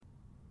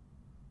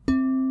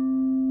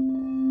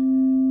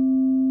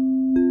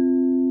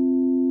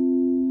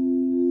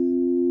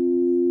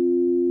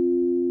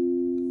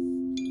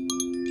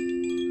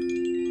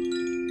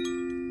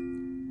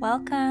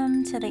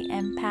Welcome to the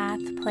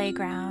Empath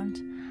Playground.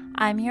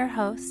 I'm your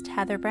host,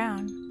 Heather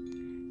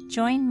Brown.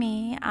 Join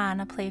me on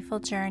a playful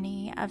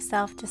journey of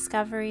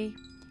self-discovery,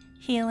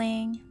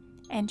 healing,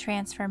 and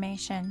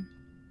transformation.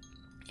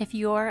 If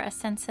you're a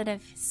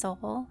sensitive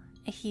soul,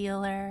 a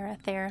healer, a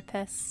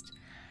therapist,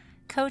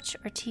 coach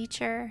or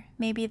teacher,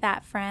 maybe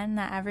that friend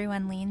that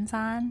everyone leans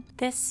on,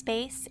 this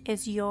space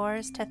is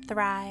yours to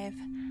thrive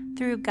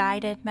through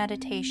guided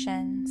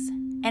meditations,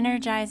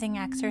 energizing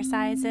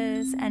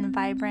exercises, and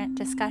vibrant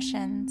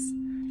discussions.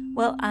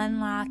 We'll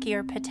unlock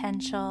your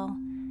potential,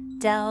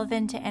 delve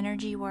into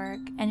energy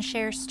work, and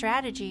share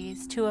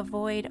strategies to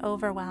avoid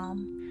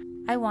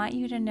overwhelm. I want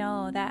you to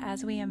know that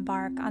as we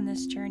embark on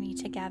this journey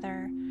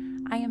together,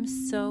 I am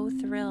so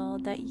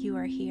thrilled that you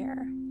are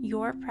here.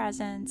 Your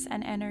presence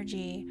and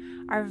energy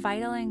are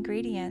vital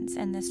ingredients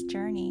in this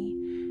journey,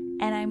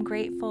 and I'm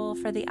grateful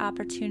for the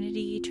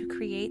opportunity to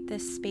create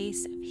this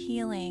space of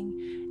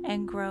healing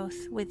and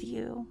growth with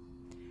you.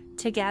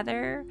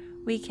 Together,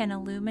 we can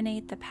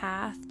illuminate the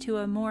path to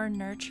a more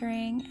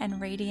nurturing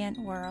and radiant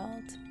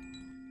world.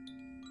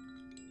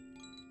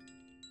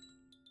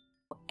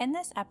 In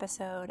this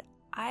episode,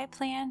 I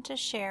plan to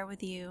share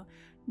with you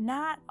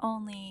not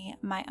only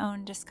my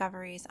own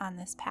discoveries on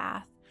this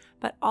path,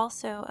 but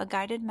also a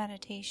guided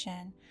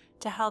meditation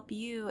to help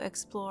you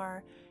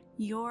explore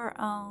your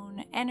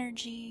own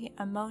energy,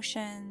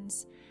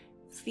 emotions,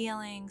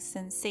 feelings,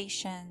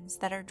 sensations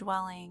that are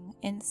dwelling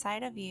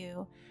inside of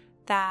you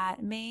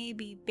that may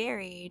be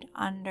buried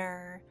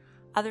under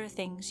other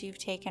things you've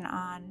taken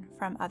on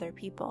from other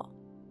people.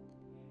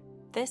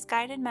 This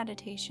guided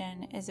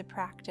meditation is a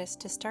practice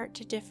to start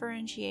to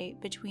differentiate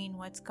between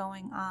what's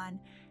going on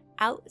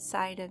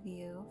outside of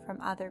you from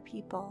other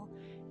people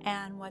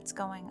and what's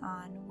going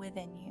on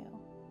within you.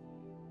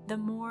 The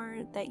more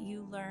that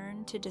you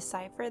learn to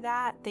decipher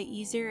that, the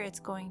easier it's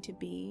going to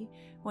be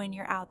when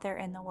you're out there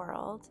in the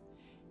world.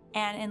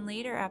 And in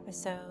later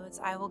episodes,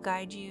 I will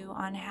guide you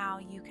on how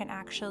you can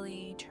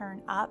actually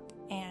turn up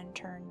and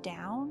turn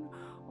down,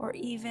 or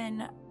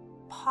even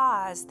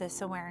pause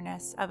this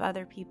awareness of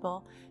other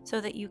people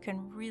so that you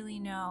can really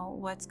know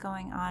what's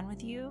going on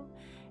with you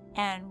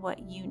and what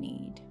you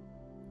need.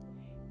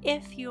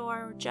 If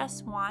you're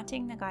just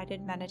wanting the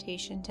guided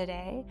meditation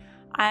today,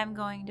 I'm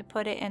going to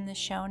put it in the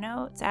show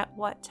notes at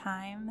what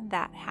time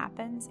that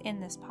happens in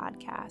this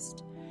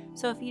podcast.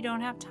 So if you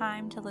don't have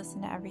time to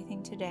listen to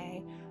everything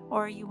today,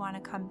 or you want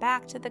to come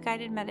back to the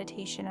guided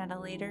meditation at a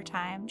later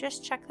time,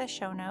 just check the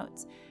show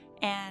notes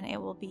and it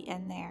will be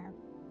in there.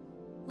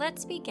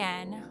 Let's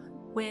begin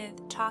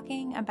with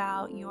talking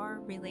about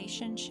your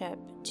relationship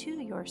to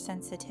your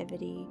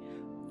sensitivity,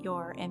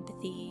 your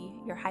empathy,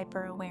 your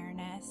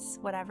hyper-awareness,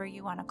 whatever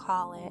you want to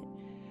call it.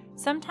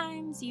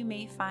 Sometimes you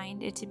may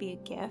find it to be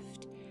a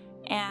gift,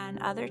 and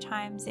other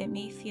times it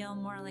may feel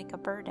more like a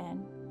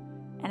burden.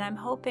 And I'm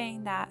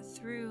hoping that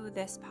through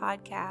this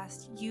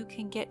podcast, you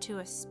can get to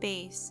a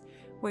space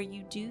where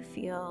you do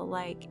feel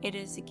like it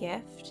is a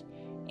gift,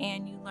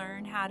 and you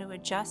learn how to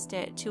adjust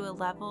it to a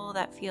level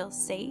that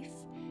feels safe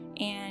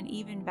and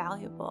even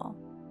valuable.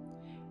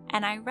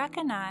 And I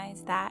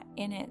recognize that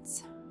in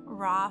its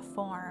raw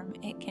form,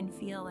 it can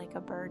feel like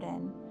a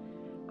burden.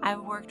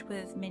 I've worked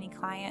with many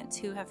clients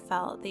who have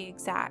felt the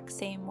exact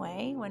same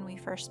way when we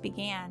first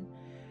began.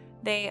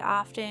 They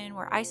often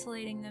were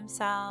isolating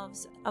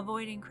themselves,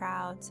 avoiding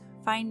crowds,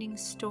 finding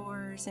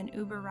stores and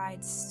Uber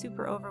rides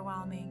super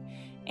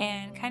overwhelming,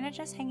 and kind of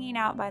just hanging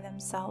out by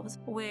themselves,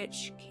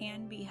 which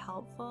can be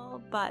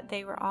helpful, but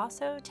they were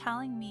also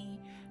telling me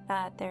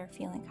that they're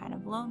feeling kind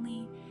of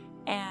lonely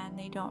and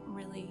they don't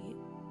really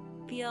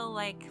feel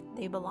like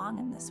they belong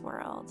in this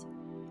world.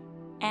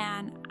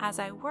 And as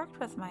I worked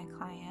with my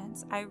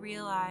clients, I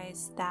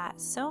realized that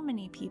so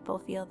many people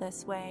feel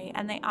this way,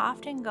 and they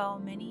often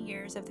go many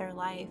years of their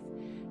life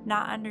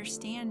not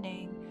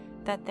understanding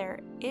that there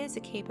is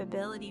a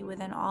capability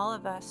within all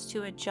of us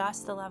to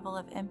adjust the level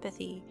of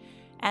empathy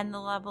and the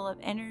level of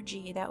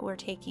energy that we're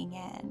taking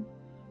in.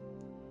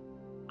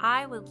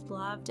 I would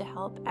love to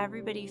help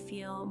everybody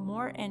feel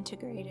more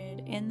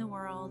integrated in the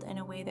world in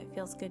a way that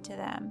feels good to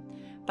them.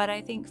 But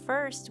I think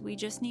first we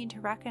just need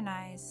to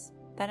recognize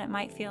that it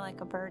might feel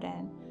like a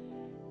burden.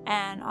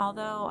 And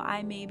although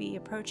I may be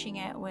approaching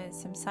it with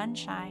some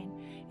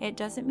sunshine, it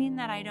doesn't mean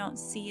that I don't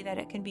see that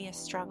it can be a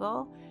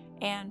struggle.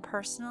 And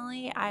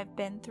personally, I've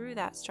been through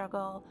that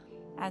struggle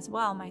as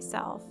well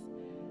myself.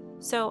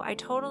 So I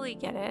totally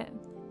get it.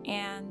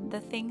 And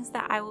the things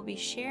that I will be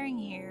sharing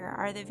here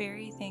are the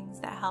very things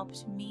that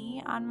helped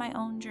me on my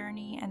own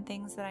journey and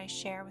things that I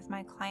share with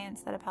my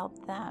clients that have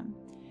helped them.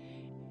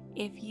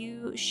 If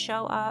you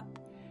show up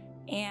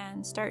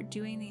and start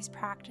doing these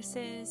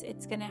practices,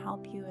 it's going to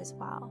help you as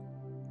well.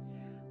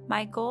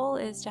 My goal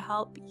is to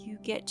help you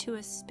get to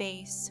a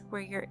space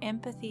where your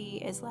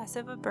empathy is less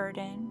of a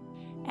burden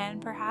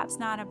and perhaps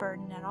not a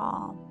burden at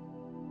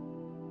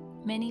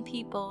all. Many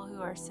people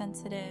who are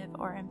sensitive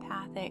or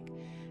empathic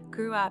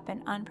grew up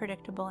in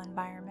unpredictable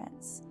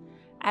environments.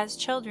 As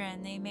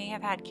children, they may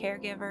have had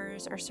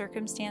caregivers or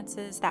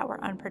circumstances that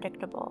were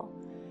unpredictable.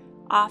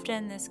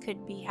 Often this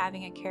could be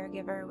having a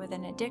caregiver with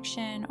an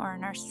addiction or a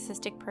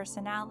narcissistic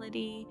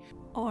personality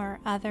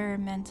or other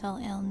mental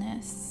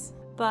illness.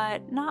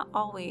 But not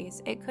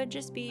always. It could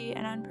just be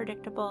an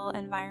unpredictable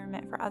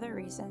environment for other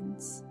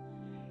reasons.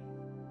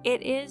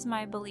 It is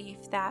my belief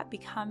that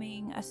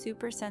becoming a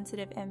super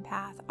sensitive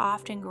empath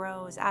often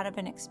grows out of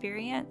an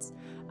experience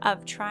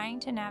of trying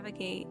to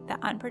navigate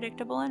the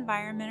unpredictable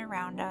environment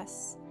around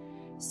us.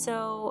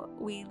 So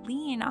we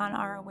lean on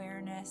our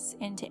awareness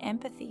into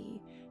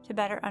empathy to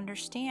better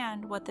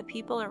understand what the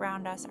people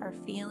around us are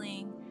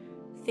feeling,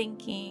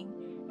 thinking,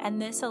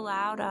 and this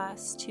allowed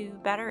us to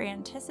better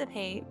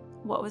anticipate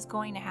what was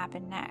going to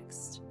happen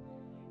next.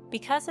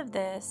 Because of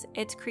this,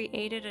 it's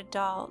created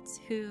adults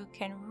who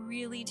can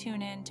really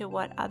tune into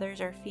what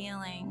others are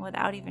feeling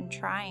without even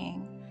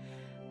trying.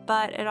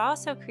 But it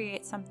also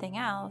creates something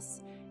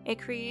else. It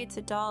creates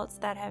adults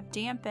that have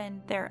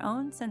dampened their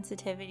own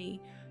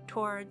sensitivity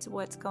towards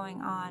what's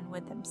going on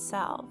with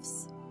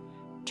themselves.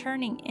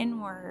 Turning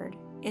inward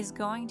is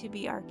going to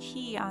be our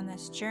key on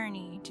this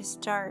journey to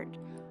start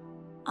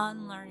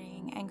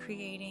unlearning and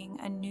creating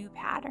a new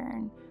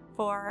pattern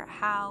for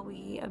how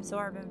we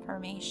absorb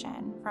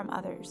information from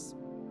others.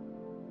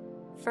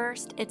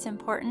 First, it's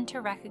important to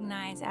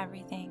recognize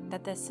everything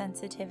that this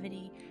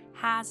sensitivity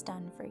has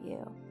done for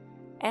you.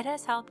 It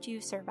has helped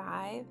you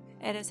survive.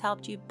 It has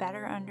helped you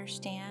better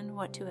understand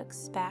what to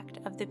expect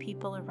of the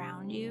people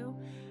around you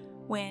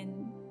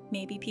when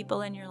maybe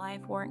people in your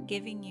life weren't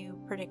giving you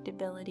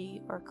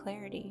predictability or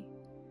clarity.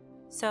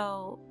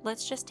 So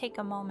let's just take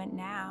a moment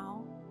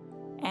now,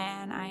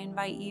 and I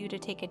invite you to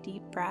take a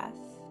deep breath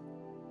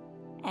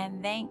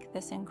and thank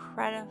this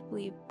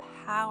incredibly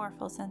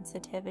powerful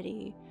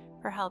sensitivity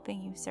for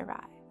helping you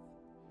survive.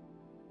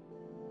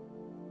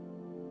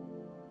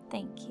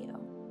 Thank you.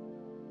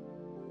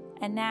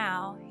 And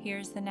now,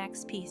 here's the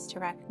next piece to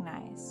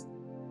recognize.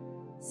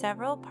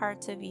 Several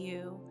parts of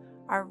you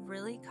are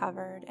really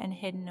covered and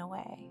hidden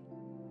away.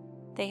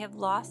 They have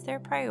lost their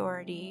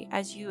priority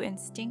as you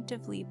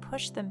instinctively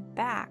push them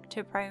back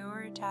to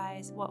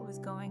prioritize what was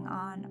going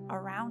on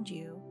around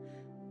you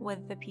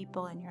with the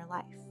people in your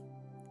life.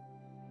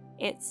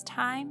 It's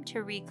time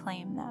to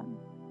reclaim them.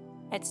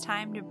 It's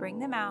time to bring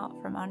them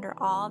out from under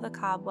all the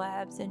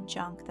cobwebs and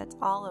junk that's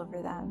all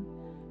over them,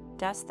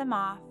 dust them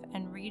off,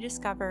 and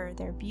rediscover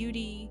their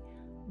beauty,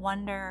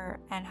 wonder,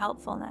 and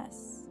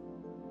helpfulness.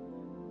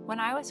 When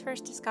I was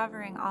first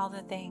discovering all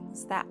the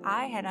things that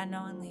I had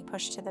unknowingly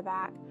pushed to the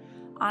back,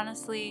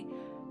 honestly,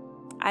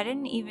 I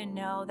didn't even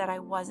know that I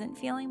wasn't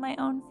feeling my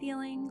own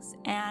feelings,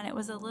 and it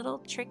was a little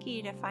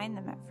tricky to find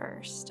them at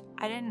first.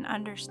 I didn't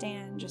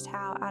understand just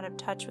how out of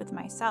touch with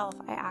myself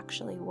I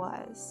actually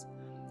was.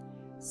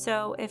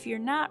 So if you're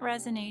not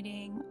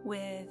resonating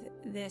with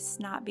this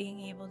not being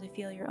able to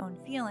feel your own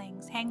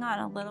feelings, hang on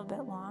a little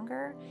bit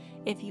longer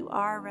if you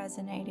are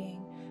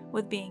resonating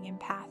with being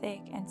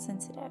empathic and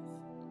sensitive.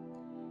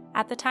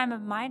 At the time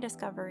of my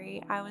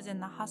discovery, I was in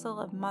the hustle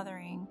of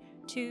mothering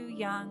 2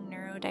 young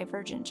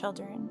neurodivergent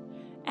children,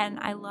 and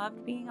I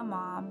loved being a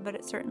mom, but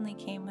it certainly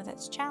came with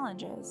its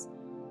challenges.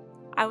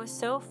 I was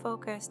so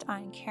focused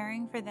on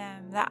caring for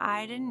them that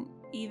I didn't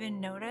even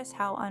notice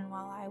how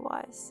unwell I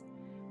was.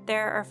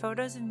 There are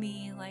photos of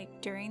me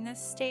during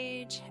this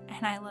stage,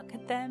 and I look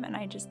at them and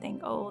I just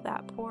think, oh,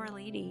 that poor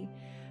lady.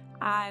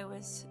 I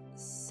was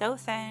so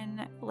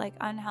thin,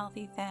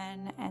 unhealthy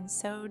thin, and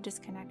so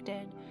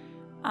disconnected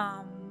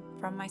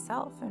from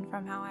myself and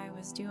from how I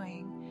was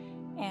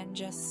doing. And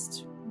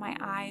just my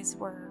eyes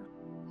were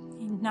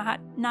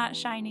not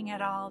shining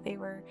at all. They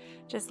were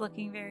just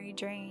looking very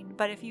drained.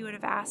 But if you would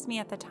have asked me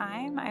at the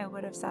time, I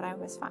would have said I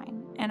was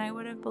fine, and I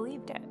would have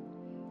believed it.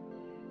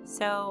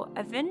 So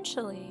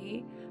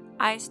eventually,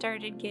 I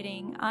started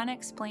getting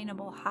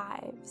unexplainable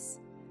hives,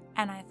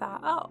 and I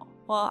thought, oh,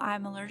 well,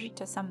 I'm allergic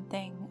to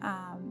something.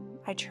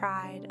 I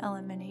tried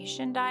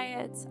elimination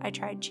diets. I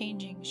tried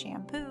changing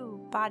shampoo,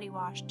 body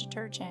wash,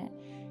 detergent.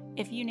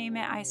 If you name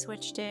it, I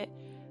switched it,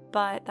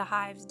 but the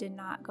hives did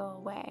not go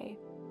away.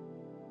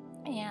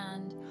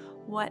 And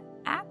what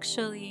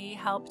actually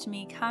helped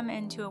me come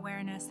into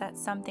awareness that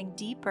something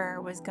deeper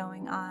was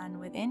going on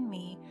within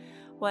me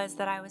was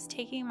that I was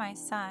taking my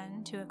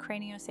son to a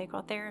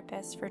craniosacral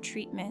therapist for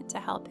treatment to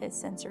help his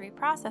sensory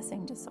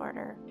processing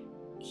disorder.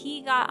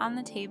 He got on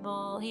the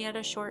table, he had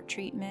a short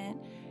treatment,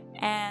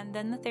 and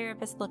then the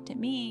therapist looked at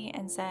me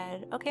and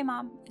said, "Okay,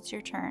 Mom, it's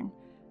your turn."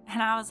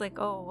 And I was like,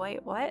 oh,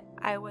 wait, what?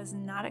 I was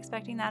not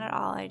expecting that at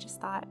all. I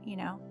just thought,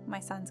 my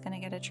son's going to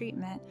get a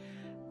treatment.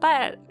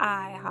 But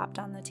I hopped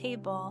on the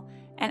table,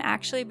 and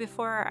actually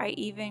before I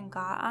even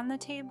got on the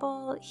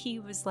table, he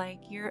was like,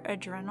 "Your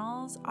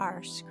adrenals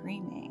are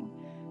screaming."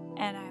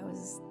 And I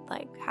was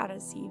like, how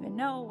does he even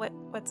know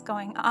what's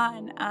going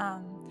on?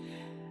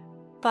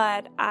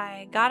 But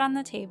I got on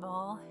the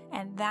table,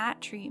 and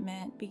that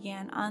treatment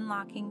began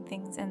unlocking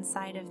things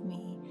inside of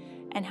me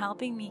and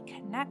helping me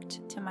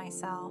connect to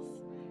myself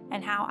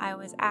and how I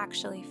was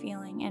actually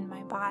feeling in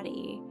my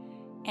body,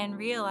 and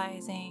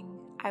realizing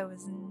I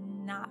was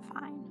not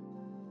fine.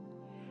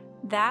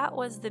 That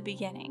was the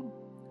beginning.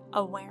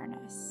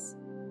 Awareness.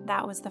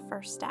 that was the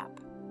first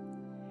step.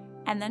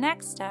 And the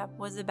next step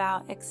was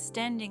about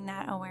extending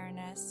that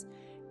awareness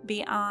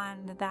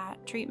beyond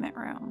that treatment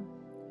room.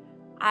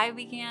 I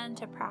began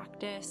to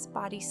practice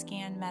body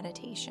scan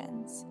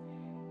meditations,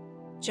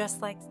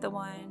 just like the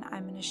one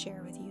I'm going to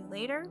share with you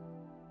later.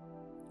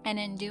 And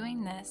in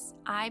doing this,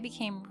 I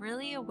became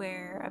really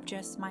aware of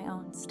just my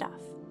own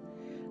stuff.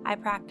 I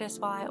practiced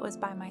while I was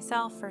by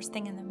myself first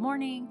thing in the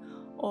morning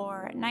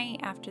or at night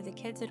after the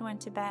kids had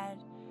went to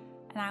bed.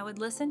 And I would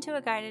listen to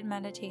a guided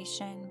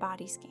meditation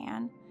body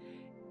scan.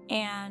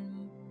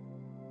 And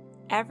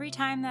every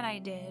time that I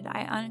did,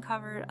 I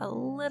uncovered a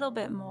little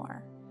bit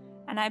more.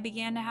 And I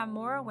began to have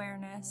more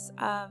awareness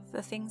of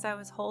the things I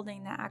was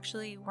holding that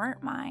actually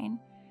weren't mine,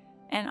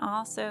 and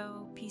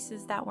also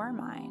pieces that were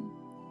mine.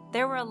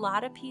 There were a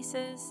lot of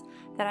pieces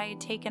that I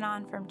had taken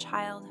on from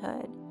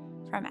childhood,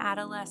 from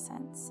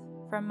adolescence,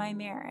 from my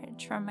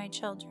marriage, from my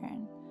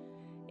children.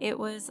 It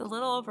was a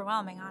little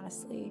overwhelming,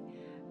 honestly,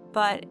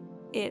 but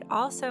it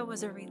also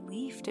was a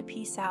relief to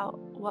piece out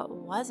what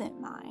wasn't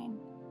mine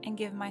and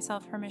give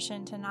myself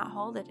permission to not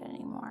hold it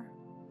anymore,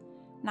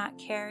 not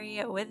carry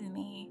it with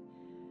me.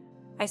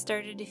 I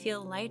started to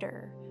feel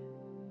lighter.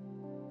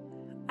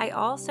 I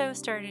also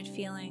started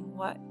feeling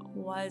what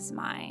was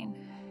mine.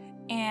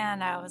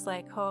 And I was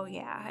like, oh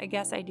yeah, I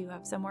guess I do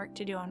have some work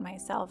to do on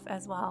myself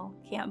as well.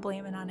 Can't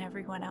blame it on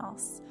everyone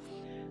else.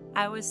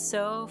 I was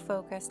so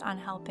focused on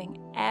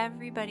helping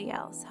everybody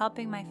else,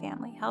 helping my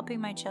family, helping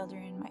my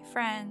children, my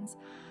friends.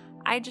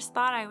 I just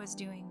thought I was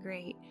doing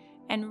great.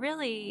 And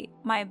really,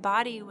 my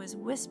body was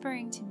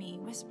whispering to me,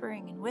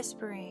 whispering,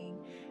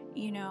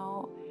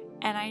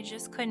 and I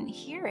just couldn't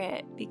hear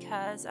it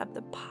because of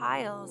the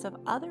piles of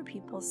other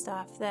people's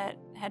stuff that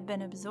had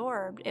been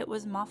absorbed. It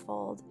was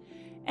muffled.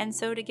 And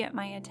so to get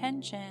my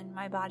attention,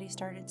 my body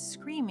started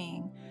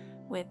screaming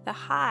with the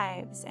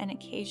hives and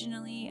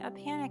occasionally a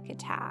panic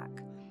attack.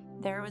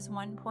 There was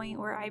one point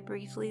where I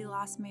briefly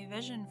lost my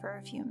vision for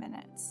a few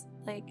minutes.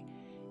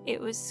 It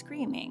was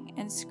screaming,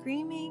 and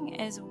screaming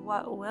is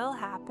what will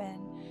happen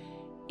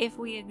if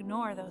we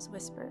ignore those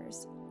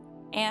whispers.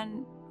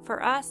 And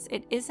for us,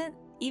 it isn't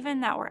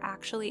even that we're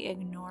actually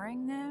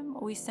ignoring them.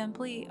 We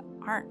simply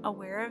aren't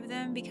aware of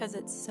them because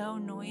it's so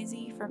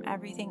noisy from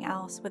everything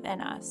else within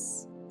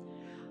us.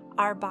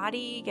 Our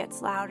body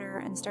gets louder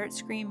and starts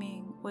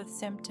screaming with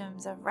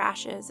symptoms of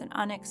rashes and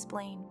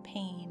unexplained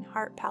pain,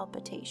 heart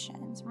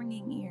palpitations,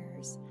 ringing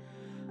ears,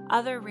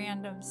 other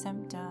random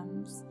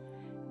symptoms.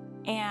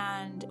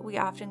 And we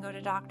often go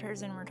to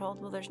doctors and we're told,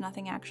 well, there's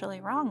nothing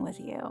actually wrong with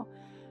you.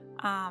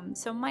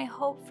 So my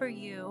hope for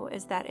you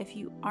is that if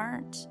you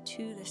aren't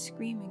to the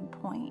screaming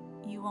point,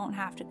 you won't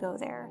have to go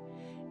there.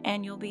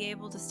 And you'll be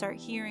able to start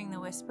hearing the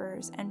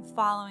whispers and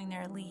following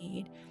their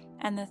lead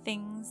and the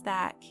things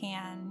that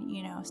can,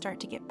 start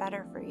to get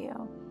better for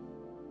you.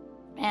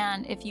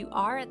 And if you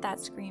are at that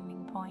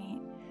screaming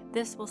point,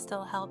 this will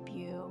still help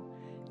you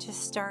to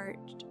start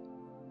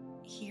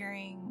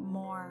hearing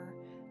more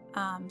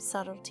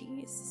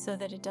subtleties so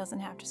that it doesn't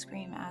have to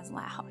scream as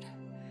loud,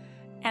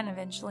 and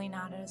eventually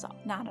not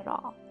at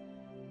all.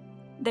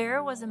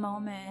 There was a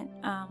moment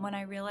when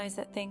I realized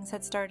that things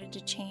had started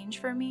to change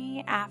for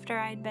me after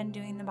I'd been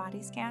doing the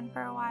body scan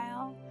for a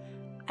while.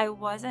 I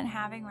wasn't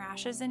having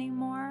rashes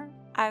anymore.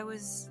 I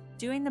was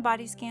doing the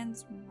body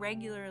scans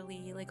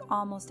regularly,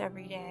 almost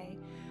every day.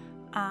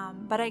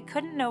 But I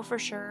couldn't know for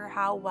sure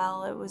how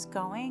well it was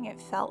going.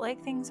 It felt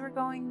like things were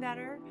going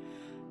better.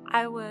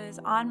 I was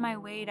on my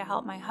way to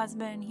help my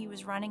husband. He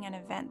was running an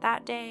event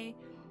that day,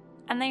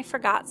 and they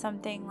forgot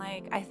something,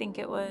 I think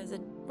it was a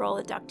roll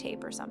of duct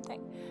tape or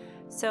something.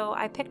 So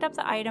I picked up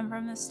the item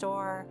from the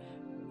store,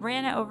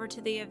 ran it over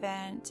to the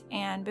event,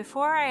 and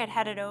before I had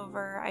headed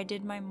over, I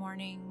did my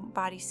morning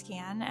body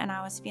scan, and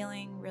I was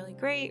feeling really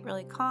great,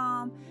 really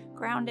calm,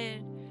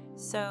 grounded.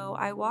 So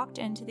I walked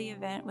into the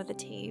event with a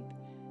tape,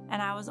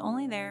 and I was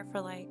only there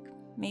for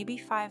maybe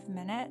 5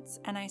 minutes,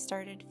 and I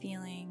started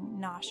feeling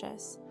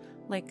nauseous,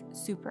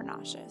 super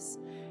nauseous.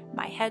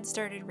 My head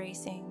started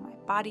racing, my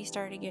body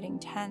started getting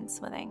tense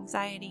with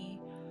anxiety,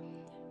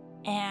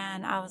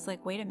 and I was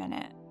like, wait a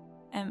minute,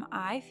 am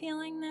I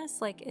feeling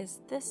this? Is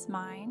this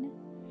mine?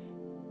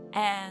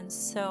 And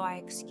so I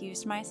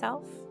excused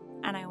myself,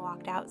 and I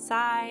walked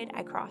outside,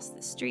 I crossed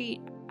the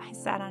street, I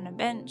sat on a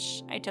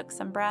bench, I took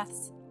some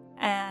breaths,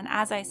 and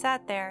as I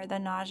sat there, the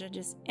nausea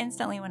just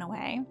instantly went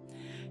away,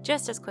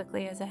 just as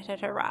quickly as it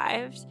had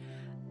arrived.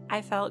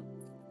 I felt,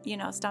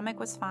 stomach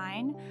was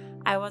fine.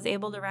 I was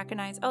able to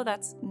recognize, oh,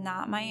 that's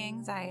not my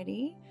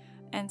anxiety,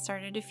 and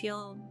started to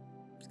feel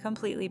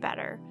completely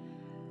better.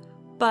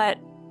 But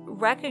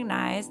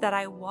recognize that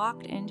I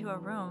walked into a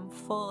room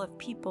full of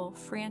people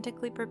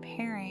frantically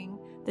preparing.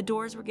 The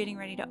doors were getting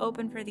ready to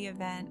open for the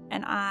event,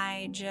 and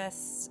I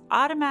just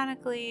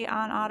automatically,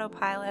 on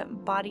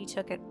autopilot, body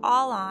took it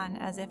all on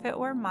as if it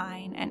were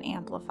mine and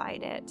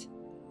amplified it.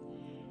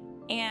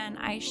 And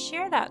I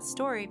share that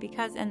story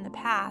because in the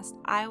past,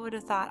 I would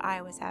have thought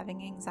I was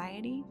having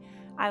anxiety.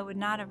 I would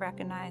not have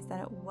recognized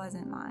that it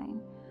wasn't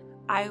mine.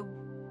 I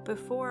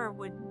before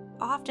would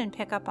often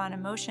pick up on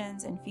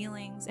emotions and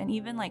feelings and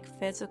even like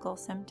physical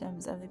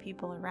symptoms of the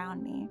people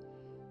around me.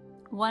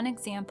 One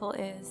example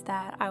is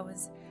that I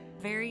was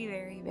very,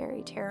 very,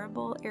 very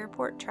terrible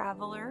airport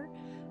traveler.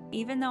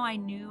 Even though I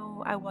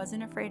knew I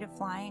wasn't afraid of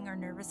flying or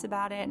nervous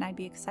about it and I'd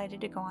be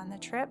excited to go on the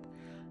trip,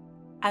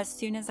 as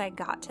soon as I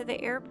got to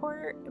the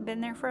airport,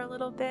 been there for a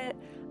little bit,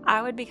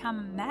 I would become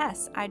a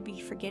mess. I'd be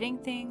forgetting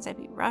things, I'd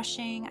be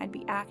rushing, I'd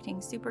be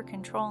acting super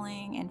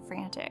controlling and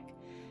frantic.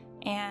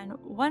 And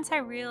once I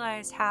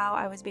realized how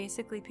I was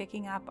basically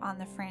picking up on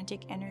the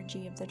frantic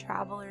energy of the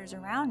travelers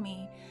around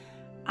me,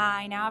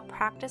 I now have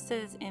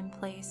practices in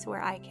place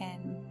where I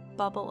can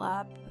bubble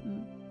up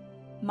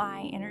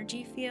my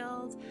energy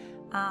field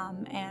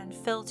and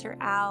filter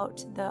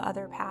out the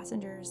other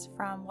passengers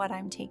from what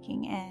I'm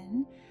taking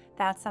in.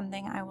 That's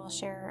something I will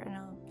share in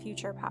a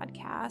future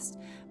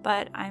podcast.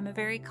 But I'm a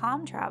very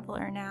calm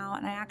traveler now,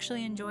 and I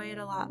actually enjoy it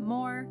a lot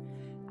more.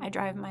 I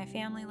drive my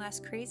family less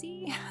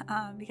crazy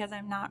because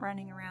I'm not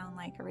running around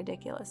like a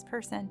ridiculous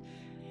person.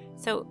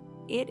 So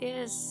it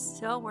is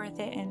so worth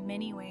it in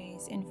many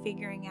ways in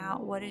figuring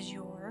out what is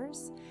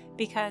yours,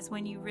 because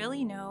when you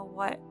really know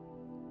what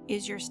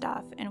is your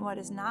stuff and what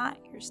is not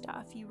your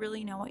stuff, you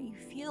really know what you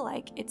feel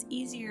like. It's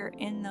easier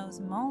in those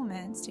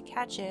moments to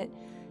catch it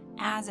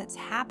as it's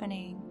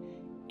happening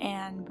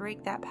and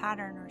break that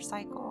pattern or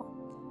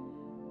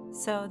cycle.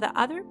 So the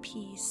other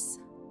piece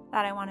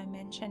that I want to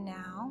mention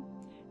now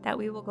that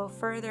we will go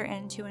further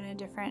into in a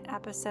different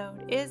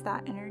episode is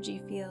that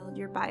energy field,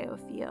 your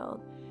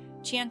biofield.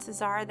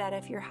 Chances are that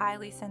if you're a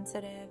highly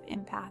sensitive,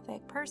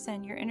 empathic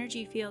person, your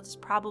energy field is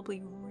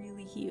probably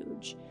really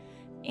huge.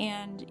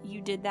 And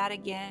you did that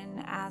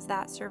again as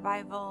that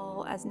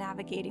survival, as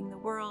navigating the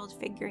world,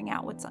 figuring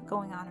out what's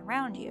going on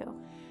around you.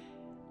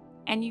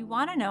 And you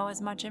want to know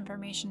as much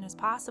information as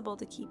possible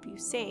to keep you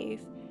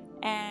safe.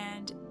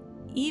 And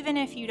even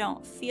if you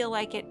don't feel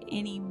like it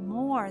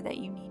anymore that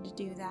you need to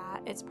do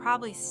that, it's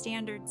probably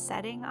standard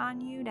setting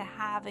on you to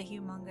have a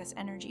humongous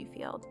energy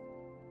field.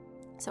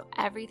 So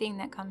everything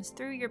that comes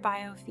through your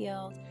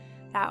biofield,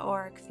 that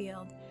auric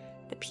field,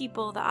 the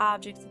people, the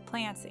objects, the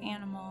plants, the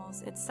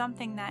animals, it's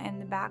something that in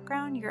the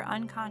background you're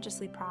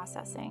unconsciously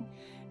processing,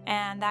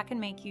 and that can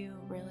make you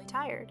really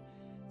tired.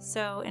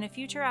 So in a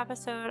future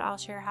episode, I'll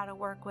share how to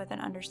work with and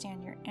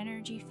understand your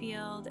energy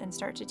field and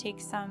start to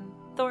take some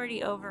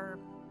authority over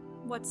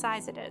what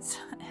size it is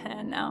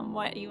and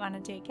what you want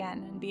to take in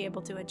and be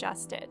able to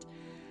adjust it.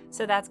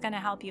 So that's going to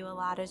help you a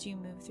lot as you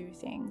move through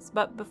things.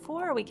 But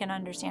before we can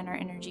understand our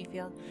energy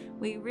field,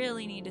 we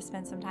really need to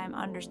spend some time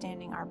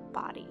understanding our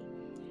body.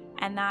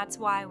 And that's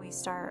why we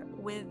start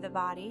with the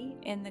body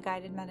in the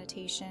guided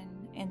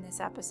meditation in this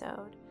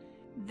episode.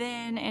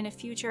 Then in a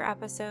future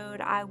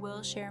episode, I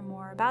will share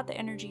more about the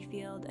energy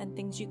field and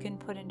things you can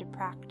put into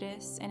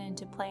practice and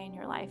into play in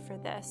your life for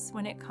this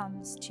when it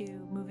comes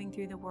to moving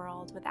through the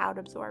world without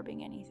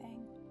absorbing anything.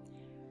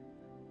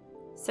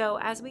 So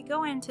as we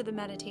go into the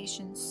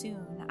meditation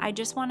soon, I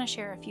just want to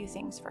share a few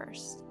things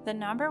first. The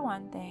number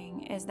one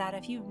thing is that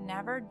if you've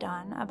never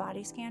done a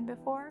body scan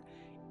before,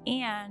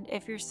 and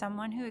if you're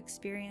someone who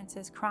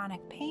experiences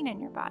chronic pain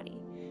in your body,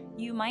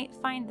 you might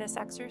find this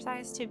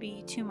exercise to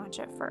be too much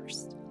at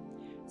first.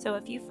 So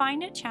if you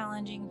find it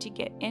challenging to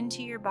get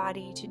into your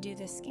body to do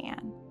the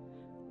scan,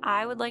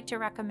 I would like to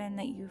recommend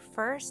that you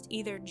first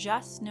either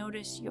just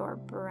notice your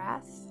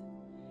breath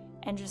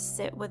and just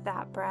sit with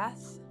that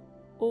breath,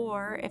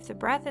 or if the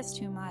breath is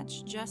too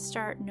much, just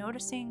start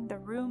noticing the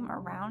room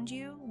around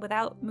you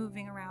without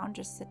moving around,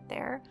 just sit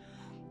there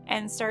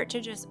and start to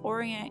just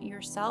orient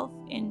yourself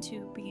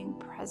into being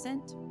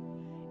present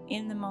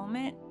in the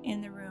moment,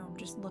 in the room,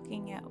 just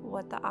looking at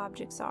what the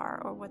objects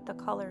are or what the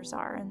colors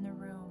are in the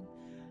room.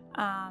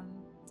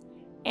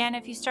 And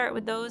if you start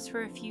with those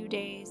for a few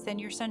days, then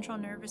your central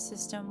nervous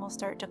system will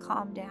start to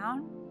calm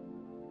down,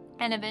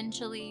 and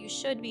eventually you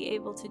should be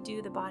able to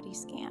do the body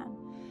scan.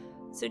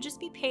 So just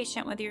be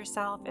patient with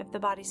yourself. If the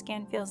body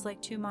scan feels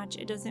like too much,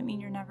 it doesn't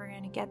mean you're never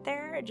going to get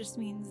there. It just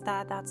means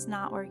that that's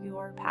not where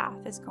your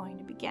path is going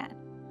to begin.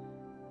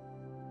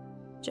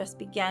 Just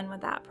begin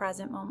with that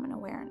present moment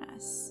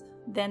awareness,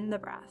 then the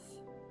breath,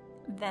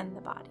 then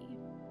the body.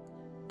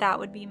 That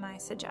would be my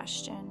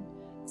suggestion.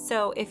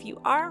 So if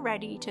you are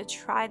ready to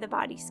try the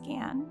body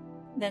scan,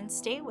 then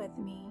stay with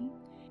me.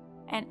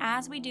 And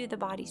as we do the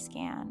body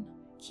scan,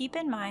 keep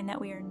in mind that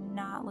we are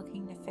not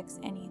looking to fix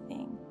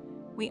anything.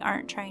 We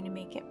aren't trying to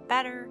make it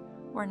better.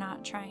 We're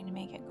not trying to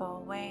make it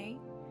go away.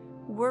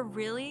 We're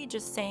really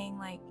just saying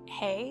like,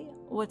 hey,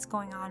 what's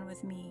going on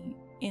with me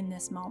in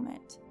this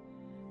moment?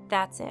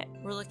 That's it.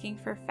 We're looking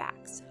for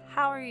facts.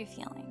 How are you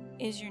feeling?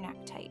 Is your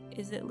neck tight?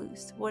 Is it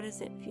loose? What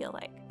does it feel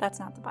like? That's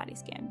not the body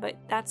scan, but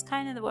that's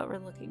kind of what we're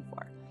looking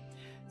for.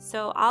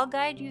 So I'll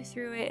guide you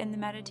through it in the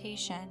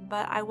meditation,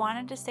 but I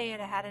wanted to say it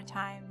ahead of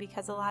time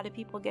because a lot of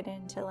people get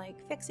into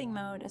like fixing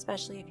mode,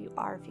 especially if you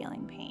are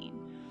feeling pain.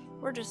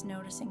 We're just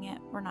noticing it.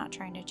 We're not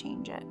trying to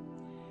change it.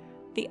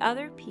 The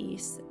other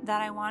piece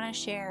that I want to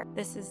share,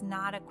 this is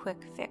not a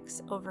quick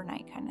fix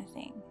overnight kind of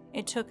thing.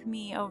 It took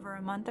me over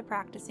a month of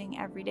practicing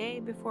every day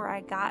before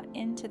I got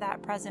into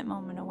that present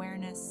moment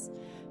awareness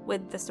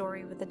with the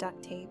story with the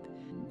duct tape,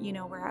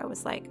 where I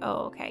was like,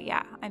 oh, okay,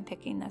 yeah, I'm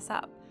picking this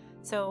up.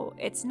 So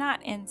it's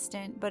not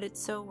instant, but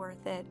it's so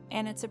worth it.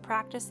 And it's a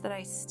practice that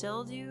I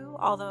still do,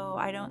 although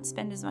I don't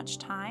spend as much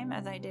time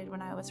as I did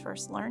when I was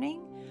first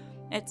learning.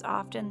 It's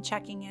often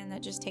checking in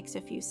that just takes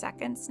a few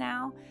seconds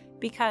now,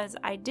 because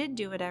I did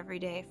do it every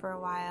day for a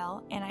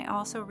while, and I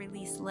also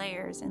released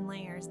layers and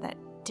layers that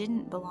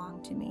didn't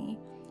belong to me.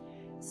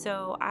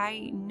 So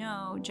I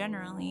know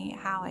generally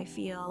how I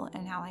feel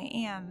and how I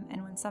am,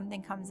 and when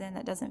something comes in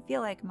that doesn't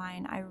feel like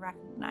mine, I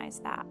recognize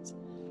that.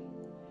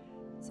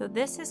 So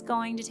this is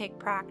going to take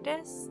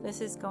practice. This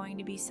is going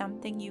to be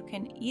something you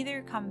can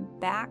either come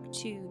back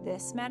to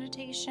this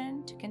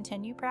meditation to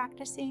continue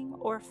practicing,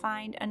 or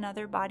find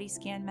another body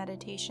scan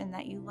meditation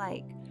that you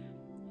like.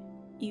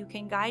 You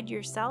can guide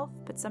yourself,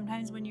 but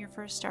sometimes when you're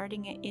first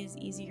starting, it is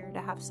easier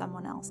to have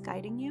someone else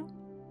guiding you.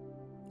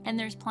 And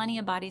there's plenty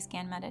of body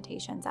scan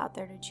meditations out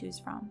there to choose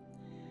from.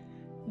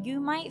 You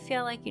might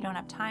feel like you don't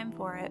have time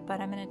for it,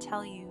 but I'm going to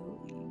tell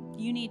you,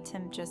 you need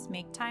to just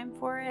make time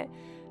for it,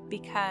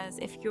 because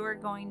if you're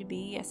going to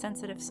be a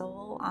sensitive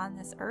soul on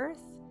this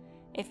earth,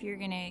 if you're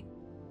going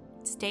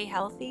to stay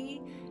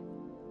healthy,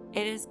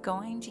 it is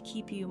going to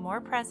keep you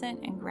more present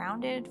and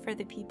grounded for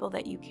the people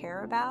that you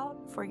care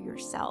about, for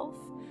yourself.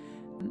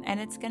 And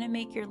it's going to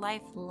make your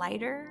life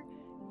lighter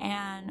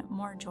and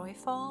more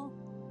joyful,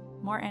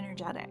 more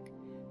energetic.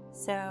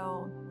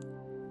 So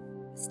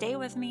stay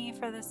with me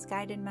for this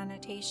guided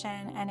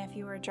meditation. And if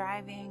you are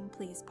driving,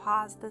 please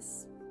pause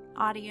this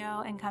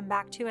audio and come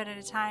back to it at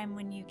a time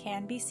when you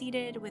can be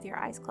seated with your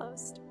eyes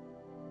closed.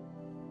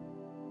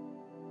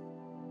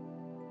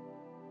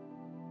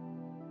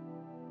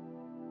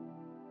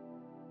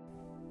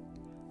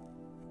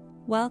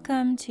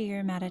 Welcome to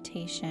your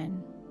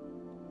meditation.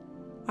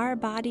 Our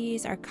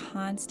bodies are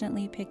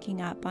constantly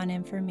picking up on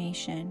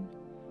information,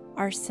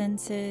 our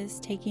senses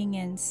taking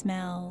in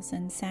smells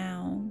and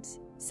sounds,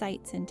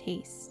 sights and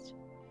tastes.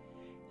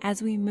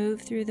 As we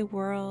move through the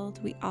world,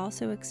 we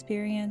also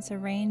experience a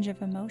range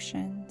of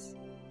emotions.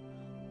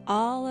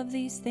 All of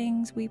these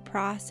things we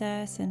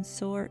process and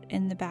sort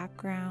in the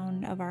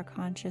background of our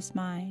conscious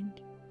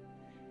mind.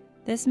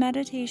 This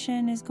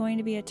meditation is going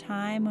to be a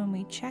time when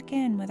we check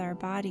in with our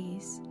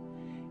bodies,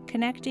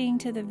 connecting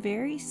to the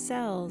very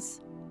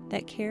cells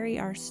that carry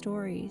our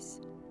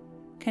stories,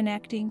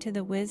 connecting to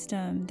the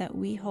wisdom that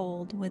we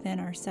hold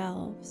within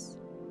ourselves.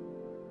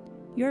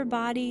 Your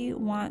body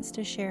wants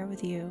to share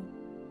with you.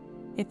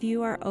 If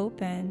you are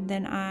open,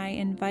 then I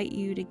invite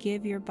you to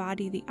give your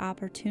body the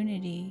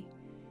opportunity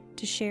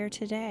to share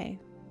today.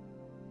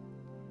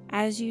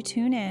 As you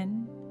tune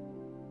in,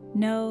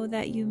 know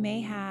that you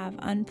may have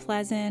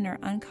unpleasant or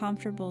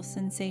uncomfortable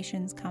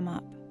sensations come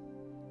up.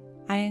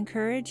 I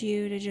encourage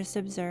you to just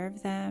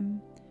observe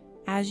them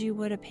as you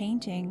would a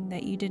painting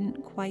that you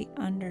didn't quite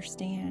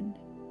understand,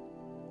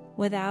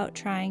 without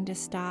trying to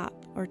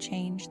stop or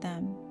change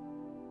them.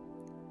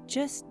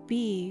 Just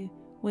be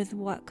with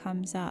what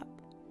comes up,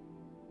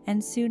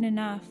 and soon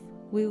enough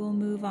we will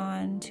move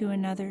on to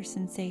another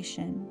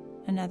sensation,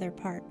 another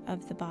part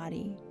of the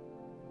body.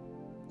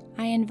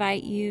 I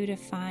invite you to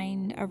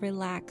find a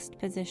relaxed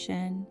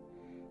position,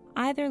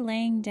 either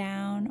laying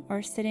down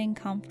or sitting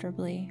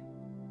comfortably.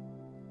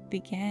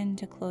 Begin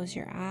to close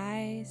your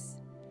eyes,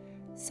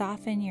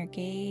 soften your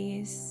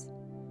gaze,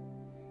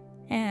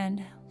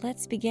 and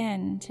let's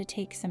begin to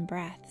take some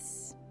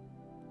breaths.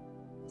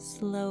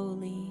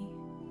 Slowly,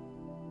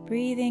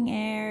 breathing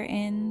air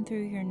in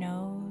through your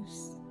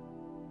nose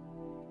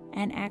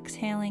and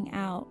exhaling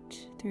out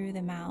through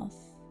the mouth.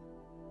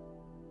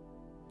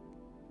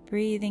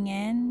 Breathing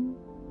in,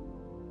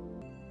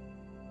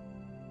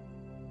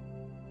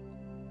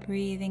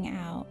 breathing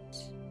out.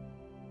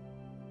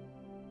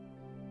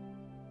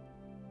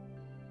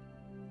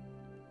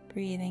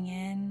 Breathing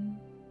in,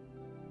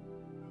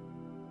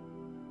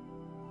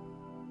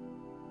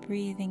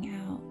 breathing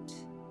out.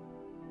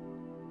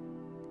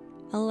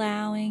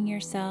 Allowing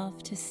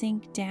yourself to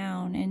sink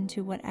down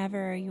into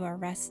whatever you are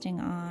resting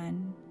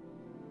on,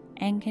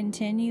 and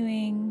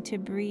continuing to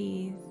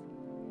breathe.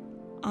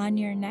 On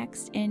your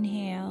next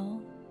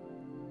inhale,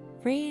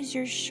 raise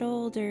your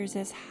shoulders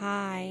as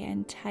high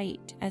and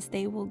tight as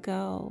they will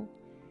go,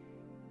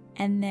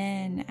 and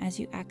then as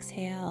you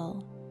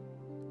exhale,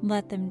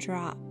 let them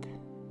drop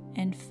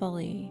and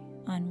fully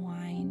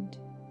unwind.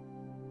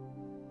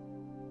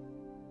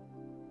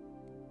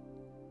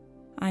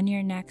 On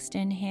your next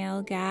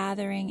inhale,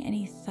 gathering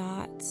any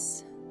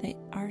thoughts that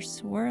are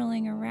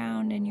swirling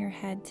around in your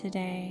head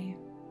today,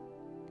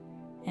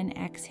 and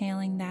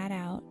exhaling that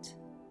out,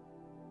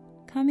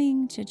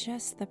 coming to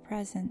just the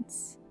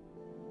presence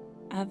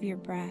of your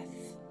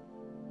breath,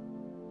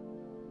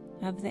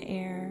 of the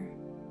air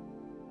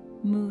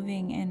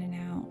moving in and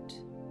out.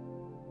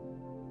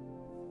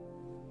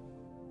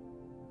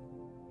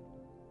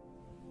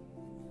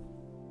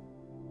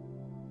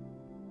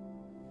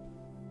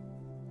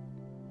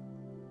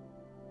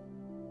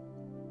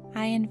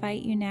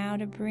 invite you now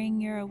to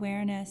bring your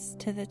awareness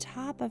to the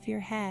top of your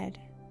head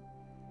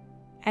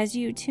as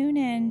you tune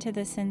in to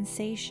the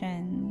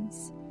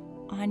sensations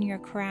on your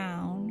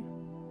crown.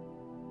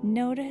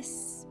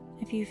 Notice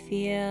if you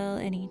feel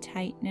any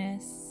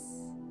tightness,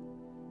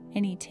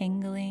 any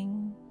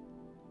tingling.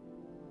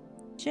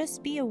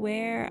 Just be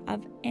aware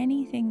of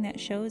anything that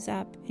shows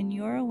up in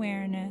your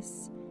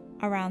awareness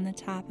around the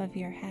top of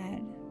your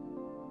head.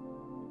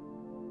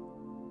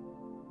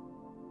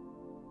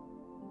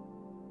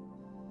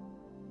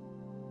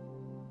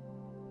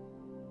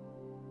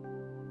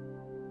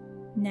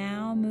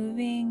 Now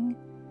moving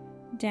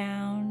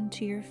down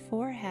to your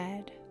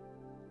forehead,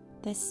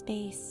 the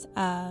space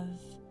of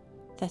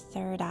the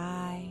third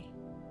eye,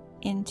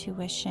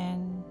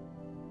 intuition,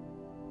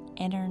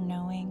 inner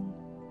knowing.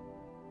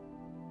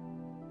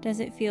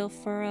 Does it feel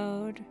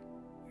furrowed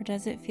or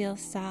does it feel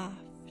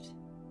soft?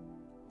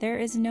 There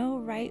is no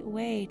right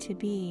way to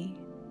be.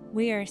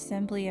 We are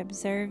simply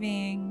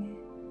observing,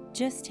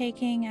 just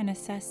taking an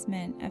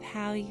assessment of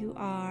how you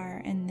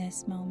are in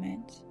this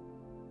moment.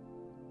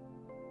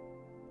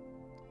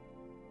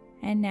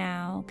 And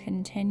now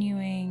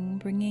continuing,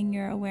 bringing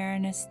your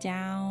awareness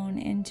down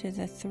into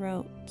the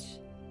throat.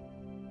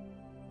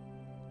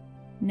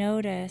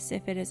 Notice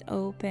if it is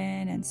open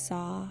and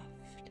soft,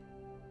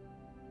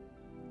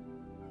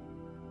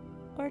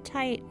 or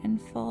tight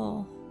and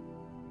full,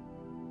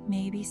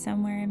 maybe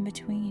somewhere in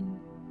between.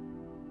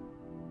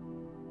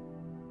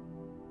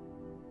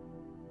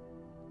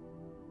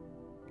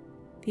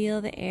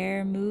 Feel the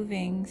air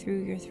moving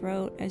through your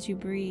throat as you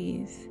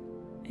breathe,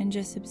 and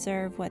just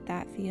observe what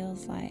that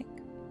feels like.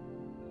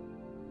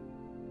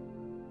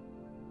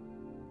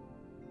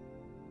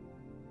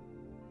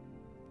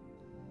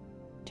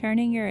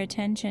 Turning your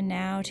attention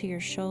now to your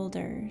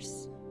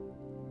shoulders.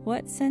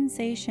 What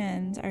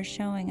sensations are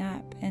showing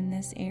up in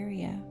this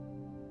area?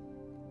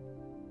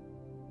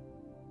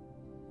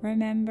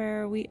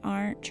 Remember, we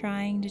aren't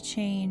trying to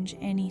change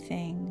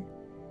anything.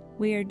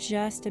 We are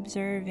just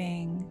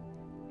observing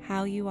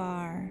how you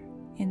are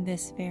in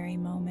this very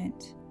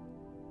moment.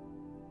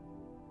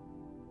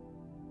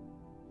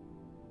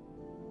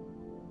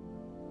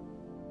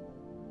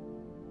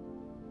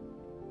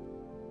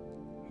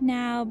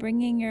 Now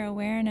bringing your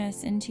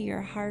awareness into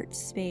your heart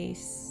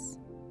space,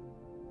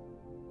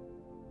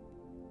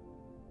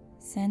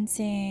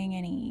 sensing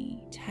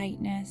any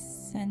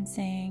tightness,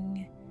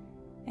 sensing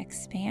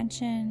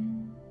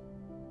expansion,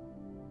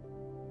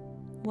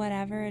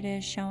 whatever it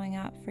is showing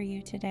up for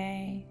you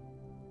today.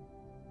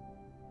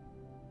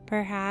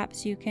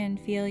 Perhaps you can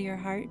feel your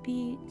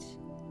heartbeat,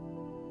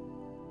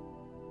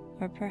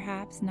 or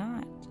perhaps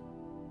not.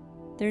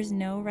 There's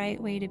no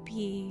right way to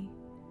be.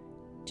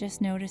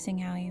 Just noticing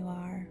how you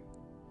are.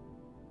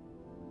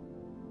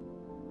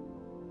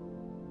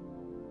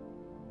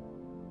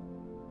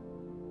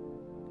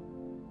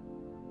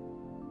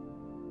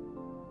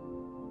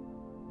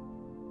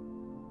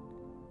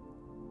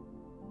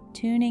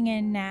 Tuning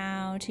in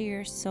now to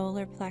your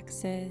solar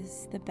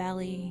plexus, the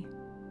belly.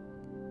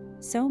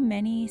 So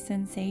many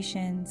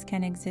sensations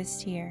can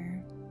exist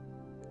here.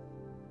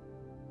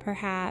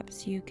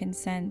 Perhaps you can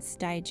sense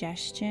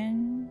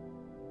digestion.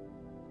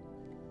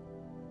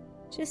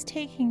 Just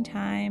taking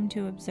time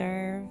to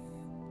observe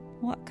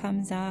what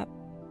comes up.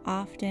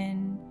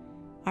 Often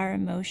our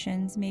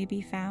emotions may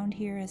be found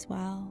here as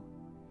well.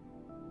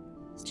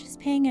 It's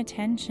just paying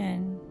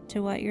attention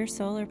to what your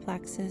solar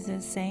plexus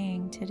is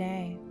saying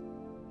today.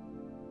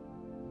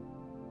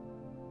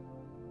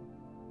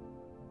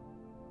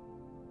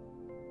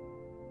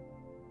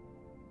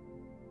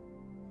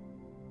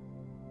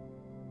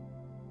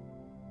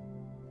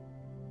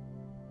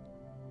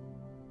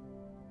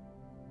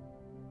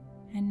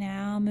 And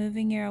now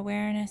moving your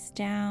awareness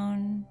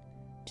down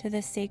to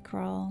the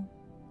sacral,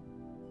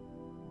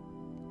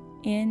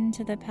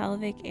 into the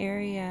pelvic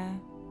area.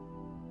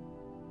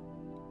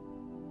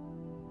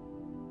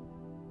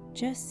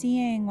 Just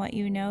seeing what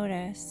you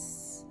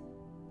notice.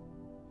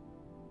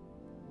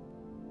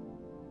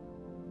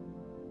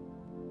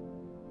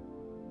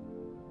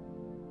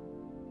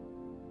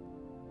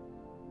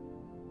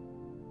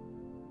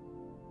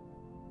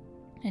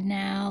 And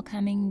now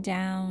coming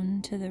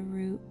down to the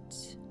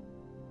root,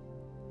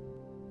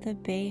 the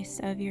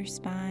base of your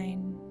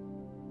spine.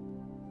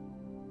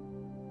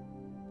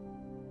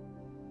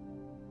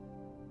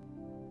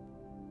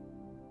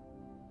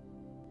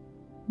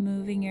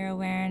 Moving your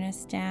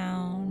awareness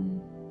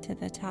down to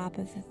the top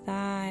of the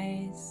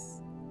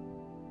thighs,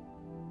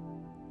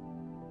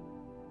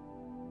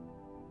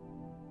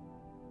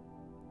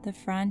 the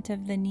front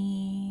of the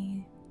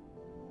knee,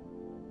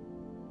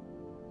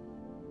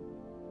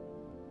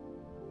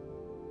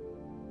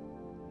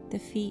 the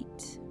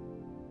feet,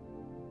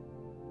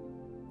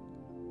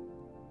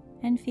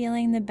 and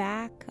feeling the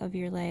back of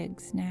your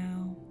legs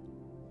now.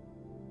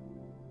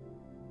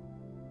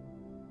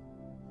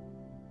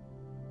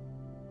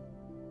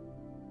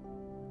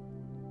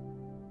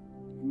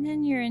 And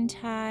then your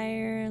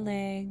entire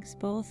legs,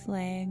 both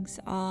legs,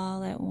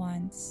 all at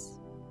once.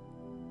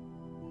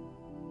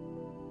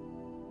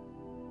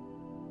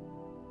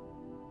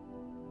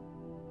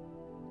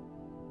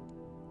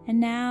 And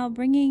now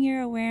bringing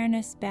your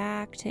awareness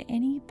back to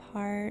any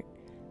part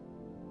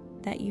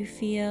that you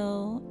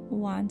feel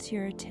wants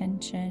your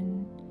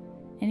attention,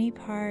 any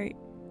part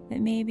that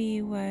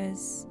maybe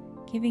was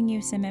giving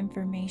you some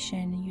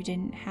information you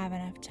didn't have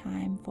enough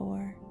time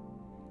for.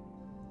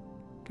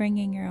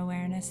 Bringing your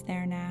awareness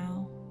there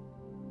now.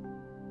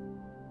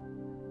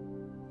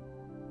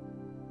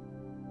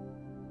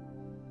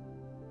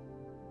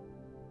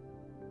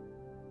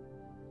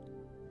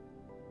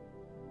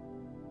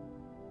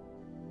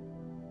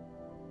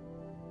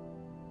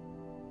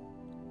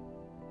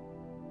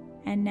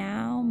 And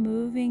now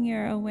moving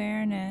your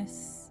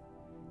awareness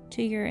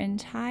to your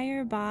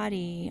entire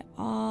body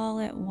all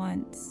at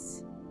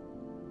once.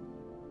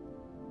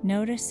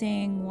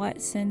 Noticing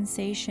what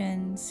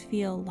sensations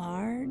feel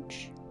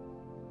large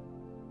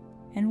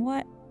and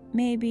what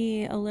may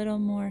be a little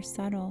more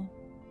subtle.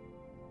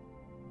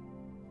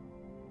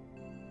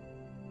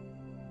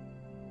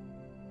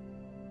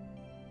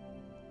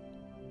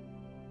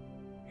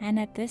 And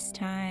at this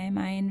time,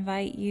 I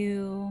invite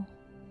you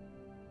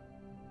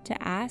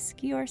to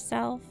ask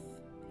yourself,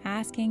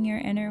 asking your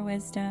inner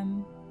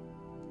wisdom,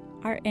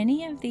 are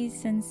any of these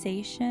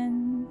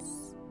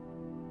sensations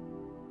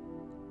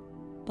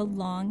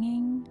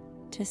belonging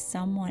to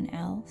someone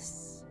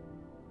else?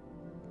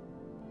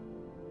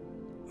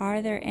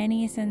 Are there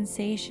any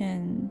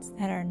sensations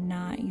that are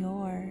not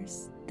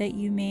yours that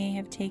you may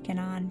have taken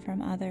on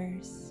from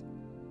others?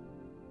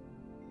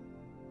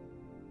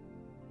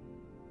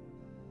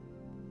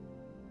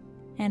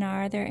 And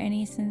are there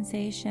any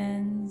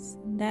sensations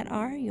that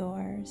are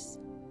yours,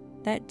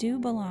 that do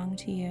belong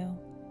to you?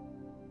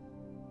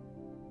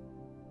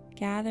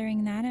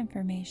 Gathering that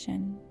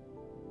information.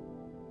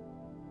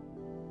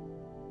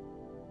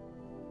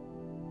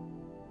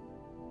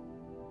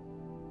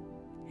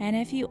 And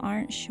if you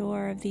aren't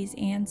sure of these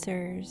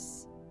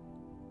answers,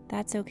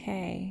 that's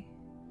okay.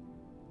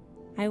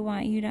 I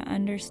want you to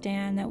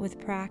understand that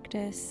with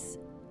practice,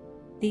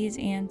 these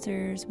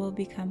answers will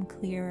become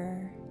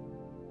clearer.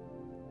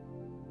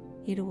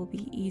 It will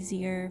be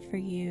easier for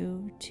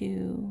you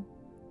to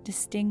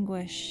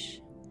distinguish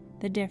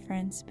the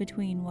difference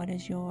between what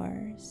is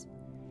yours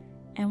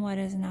and what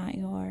is not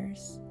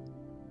yours.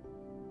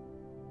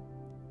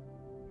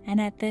 And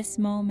at this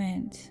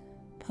moment,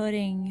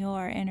 putting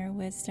your inner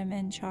wisdom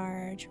in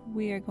charge,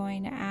 we are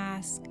going to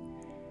ask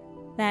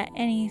that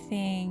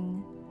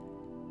anything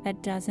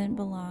that doesn't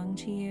belong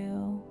to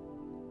you,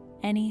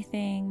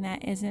 anything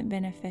that isn't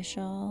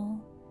beneficial,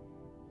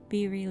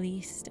 be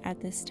released at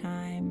this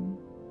time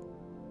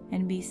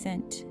and be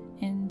sent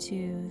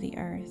into the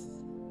earth.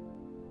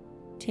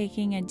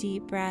 Taking a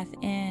deep breath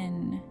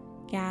in,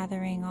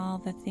 gathering all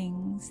the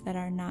things that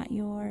are not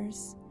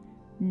yours,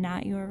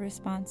 not your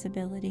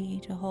responsibility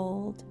to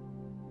hold,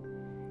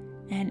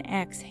 and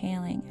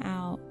exhaling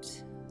out,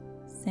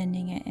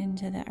 sending it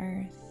into the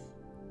earth.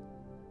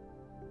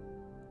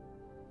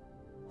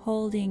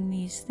 Holding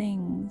these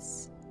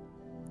things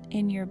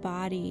in your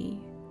body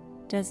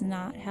does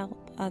not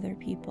help other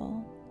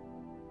people.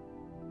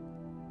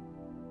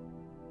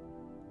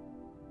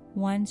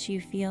 Once you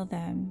feel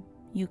them,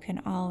 you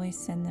can always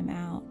send them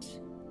out.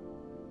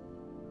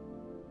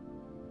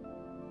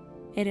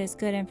 It is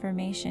good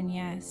information,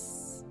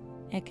 yes.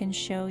 It can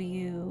show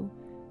you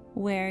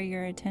where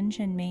your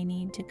attention may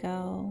need to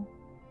go,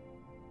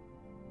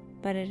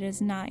 but it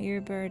is not your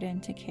burden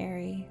to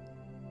carry.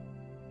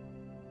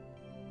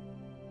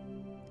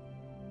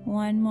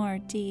 One more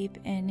deep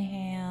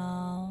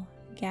inhale,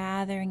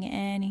 gathering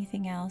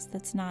anything else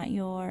that's not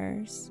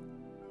yours,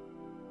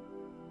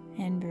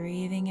 and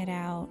breathing it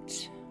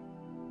out.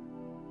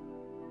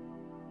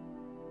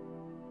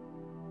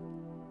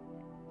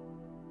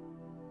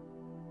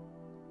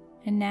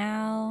 And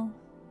now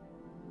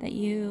that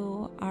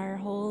you are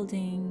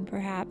holding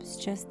perhaps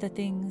just the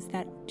things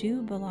that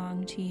do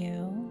belong to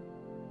you,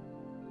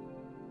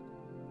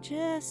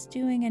 just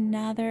doing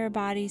another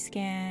body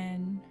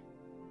scan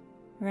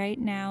right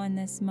now in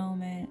this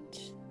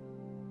moment,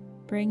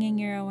 bringing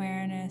your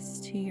awareness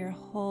to your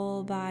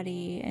whole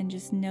body and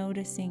just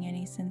noticing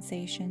any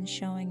sensations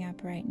showing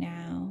up right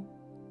now.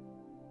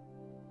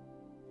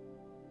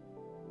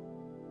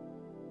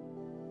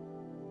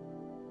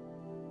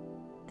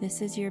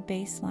 This is your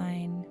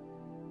baseline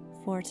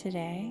for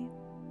today,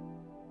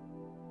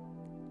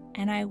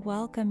 and I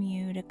welcome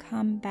you to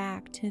come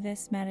back to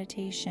this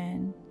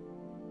meditation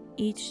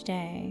each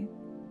day.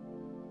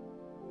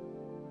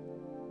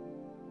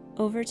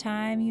 Over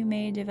time, you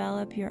may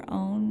develop your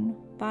own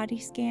body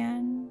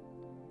scan,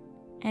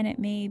 and it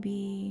may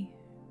be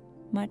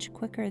much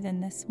quicker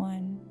than this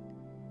one.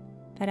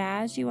 But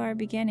as you are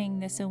beginning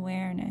this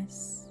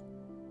awareness,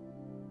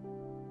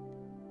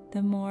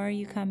 the more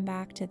you come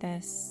back to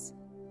this,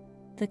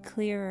 the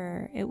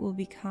clearer it will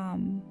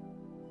become,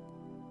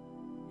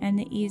 and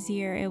the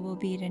easier it will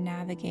be to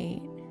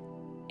navigate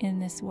in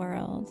this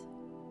world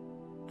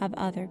of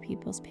other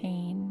people's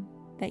pain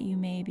that you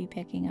may be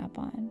picking up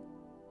on.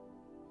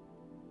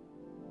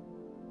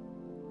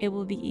 It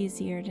will be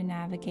easier to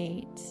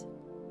navigate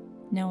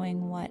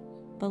knowing what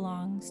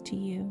belongs to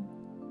you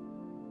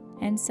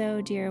And so,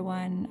 dear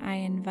one, I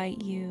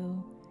invite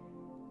you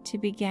to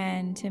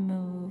begin to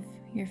move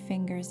your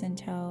fingers and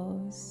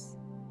toes.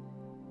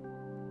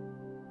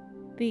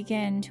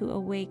 Begin to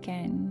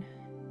awaken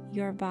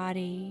your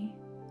body,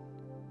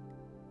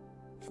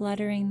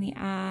 fluttering the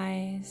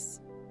eyes,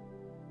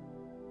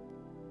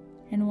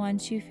 and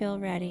once you feel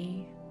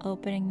ready,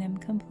 opening them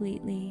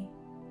completely.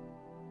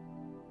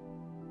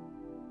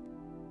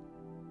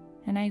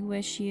 And I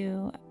wish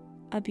you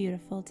a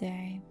beautiful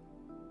day.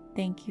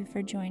 Thank you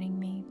for joining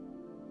me.